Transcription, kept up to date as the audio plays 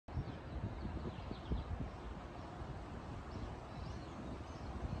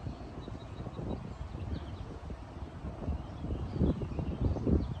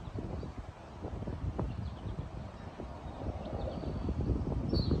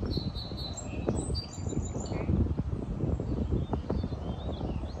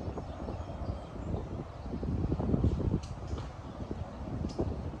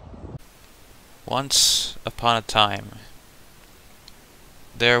Once upon a time,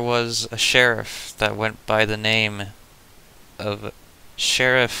 there was a sheriff that went by the name of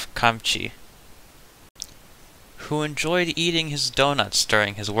Sheriff Kamchi, who enjoyed eating his donuts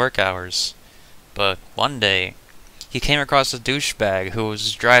during his work hours. But one day, he came across a douchebag who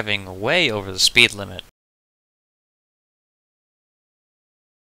was driving way over the speed limit.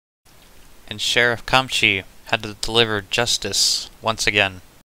 And Sheriff Kamchi had to deliver justice once again.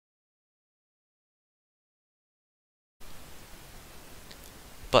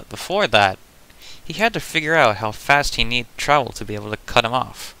 But before that, he had to figure out how fast he needed to travel to be able to cut him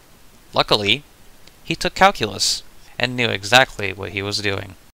off. Luckily, he took calculus and knew exactly what he was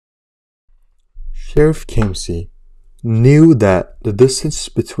doing. Sheriff Kamsey knew that the distance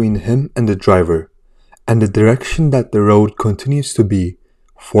between him and the driver and the direction that the road continues to be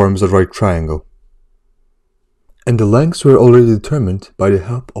forms a right triangle. And the lengths were already determined by the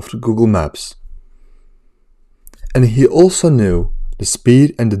help of the Google Maps. And he also knew the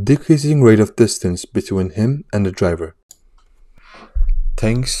speed and the decreasing rate of distance between him and the driver,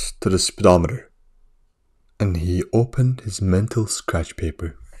 thanks to the speedometer. And he opened his mental scratch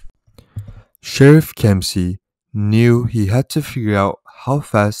paper. Sheriff Kamsey knew he had to figure out how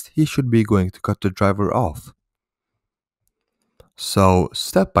fast he should be going to cut the driver off. So,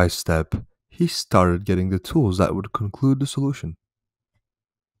 step by step, he started getting the tools that would conclude the solution.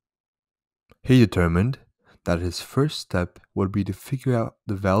 He determined that his first step would be to figure out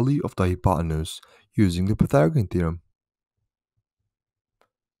the value of the hypotenuse using the Pythagorean theorem.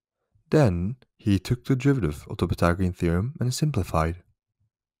 Then, he took the derivative of the Pythagorean theorem and simplified.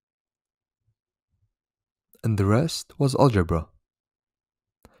 And the rest was algebra.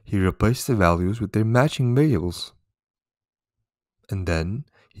 He replaced the values with their matching variables. And then,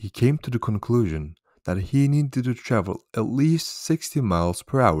 he came to the conclusion that he needed to travel at least 60 miles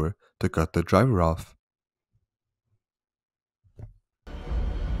per hour to cut the driver off.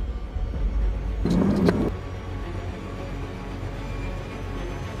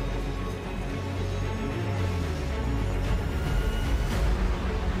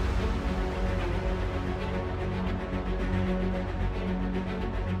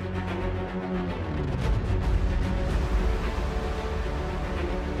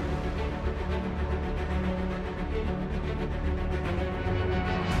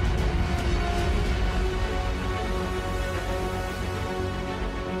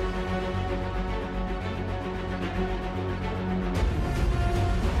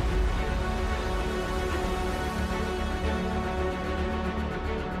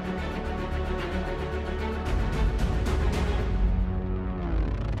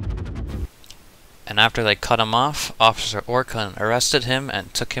 And after they cut him off, Officer Orkun arrested him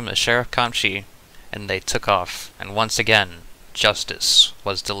and took him to Sheriff Kamchi, and they took off, and once again, justice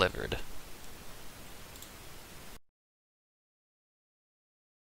was delivered.